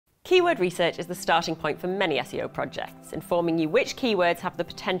Keyword research is the starting point for many SEO projects, informing you which keywords have the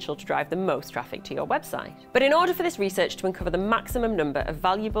potential to drive the most traffic to your website. But in order for this research to uncover the maximum number of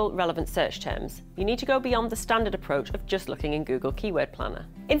valuable, relevant search terms, you need to go beyond the standard approach of just looking in Google Keyword Planner.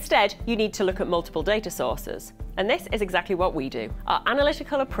 Instead, you need to look at multiple data sources. And this is exactly what we do. Our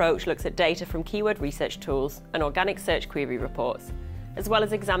analytical approach looks at data from keyword research tools and organic search query reports, as well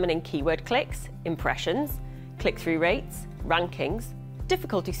as examining keyword clicks, impressions, click-through rates, rankings,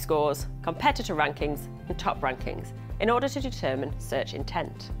 difficulty scores, competitor rankings, and top rankings in order to determine search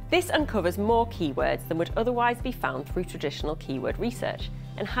intent. This uncovers more keywords than would otherwise be found through traditional keyword research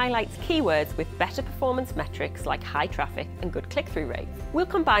and highlights keywords with better performance metrics like high traffic and good click-through rates. We'll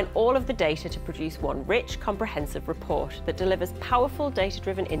combine all of the data to produce one rich, comprehensive report that delivers powerful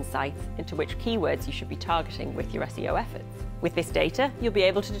data-driven insights into which keywords you should be targeting with your SEO efforts. With this data, you'll be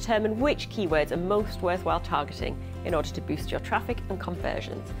able to determine which keywords are most worthwhile targeting in order to boost your traffic and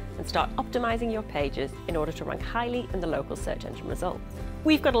conversions and start optimizing your pages in order to rank highly in the local search engine results.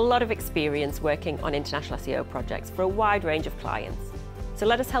 We've got a lot of experience working on international SEO projects for a wide range of clients. So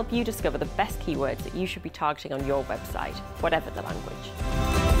let us help you discover the best keywords that you should be targeting on your website, whatever the language.